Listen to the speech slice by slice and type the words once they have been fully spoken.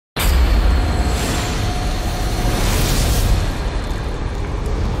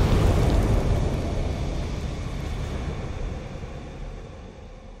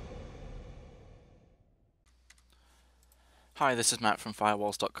Hi, this is Matt from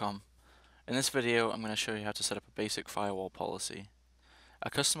Firewalls.com. In this video, I'm going to show you how to set up a basic firewall policy. A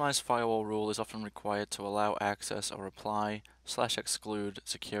customized firewall rule is often required to allow access or apply/exclude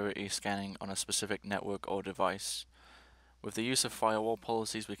security scanning on a specific network or device. With the use of firewall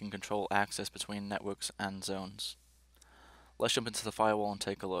policies, we can control access between networks and zones. Let's jump into the firewall and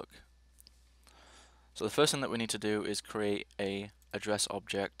take a look. So the first thing that we need to do is create a address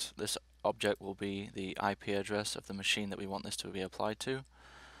object. This object will be the IP address of the machine that we want this to be applied to.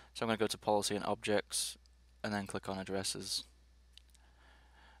 So I'm going to go to Policy and Objects and then click on Addresses.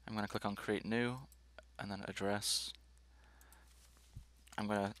 I'm going to click on Create New and then Address. I'm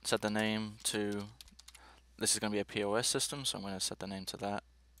going to set the name to, this is going to be a POS system, so I'm going to set the name to that.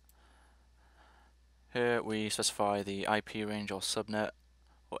 Here we specify the IP range or subnet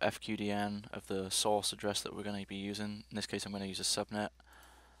or FQDN of the source address that we're going to be using. In this case I'm going to use a subnet.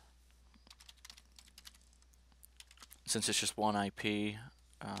 Since it's just one IP,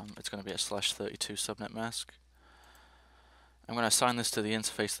 it's going to be a /32 subnet mask. I'm going to assign this to the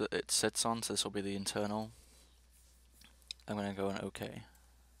interface that it sits on, so this will be the internal. I'm going to go on OK.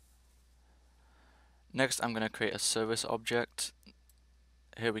 Next I'm going to create a service object.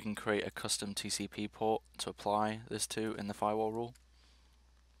 Here we can create a custom TCP port to apply this to in the firewall rule.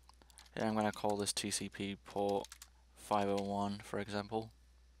 Here I'm going to call this TCP port 501 for example.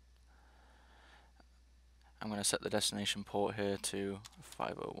 I'm going to set the destination port here to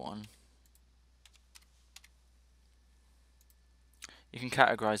 501. You can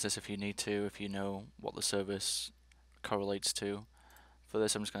categorize this if you need to, if you know what the service correlates to. For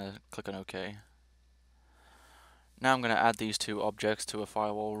this I'm just going to click on OK. Now I'm going to add these two objects to a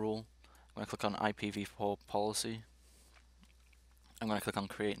firewall rule. I'm going to click on IPv4 policy. I'm going to click on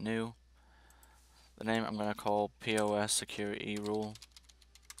Create New. The name I'm going to call POS Security Rule.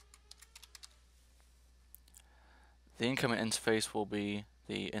 The incoming interface will be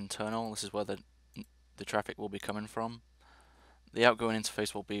the internal. This is where the traffic will be coming from. The outgoing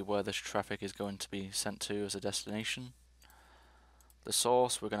interface will be where this traffic is going to be sent to as a destination. The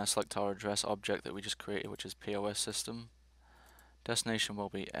source, we're going to select our address object that we just created, which is POS System. Destination will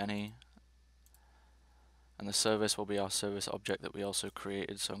be any. And the service will be our service object that we also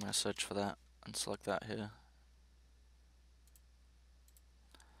created, so I'm going to search for that and select that here.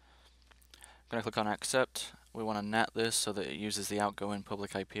 I'm going to click on Accept. We want to NAT this so that it uses the outgoing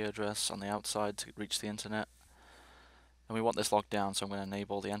public IP address on the outside to reach the internet. And we want this locked down, so I'm going to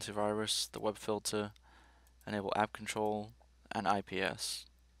enable the antivirus, the web filter, enable app control, and IPS.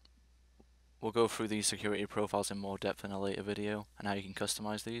 We'll go through these security profiles in more depth in a later video and how you can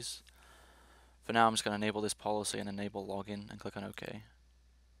customize these. For now I'm just going to enable this policy and enable login and click on OK.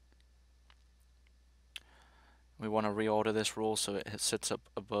 We want to reorder this rule so it sits up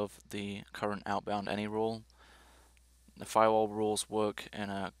above the current outbound any rule. The firewall rules work in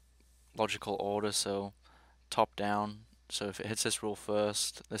a logical order, so top down. So if it hits this rule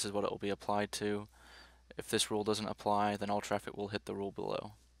first, this is what it will be applied to. If this rule doesn't apply, then all traffic will hit the rule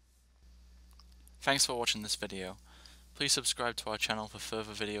below. Thanks for watching this video. Please subscribe to our channel for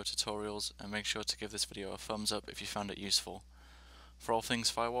further video tutorials and make sure to give this video a thumbs up if you found it useful. For all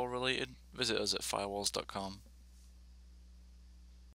things firewall related, visit us at Firewalls.com.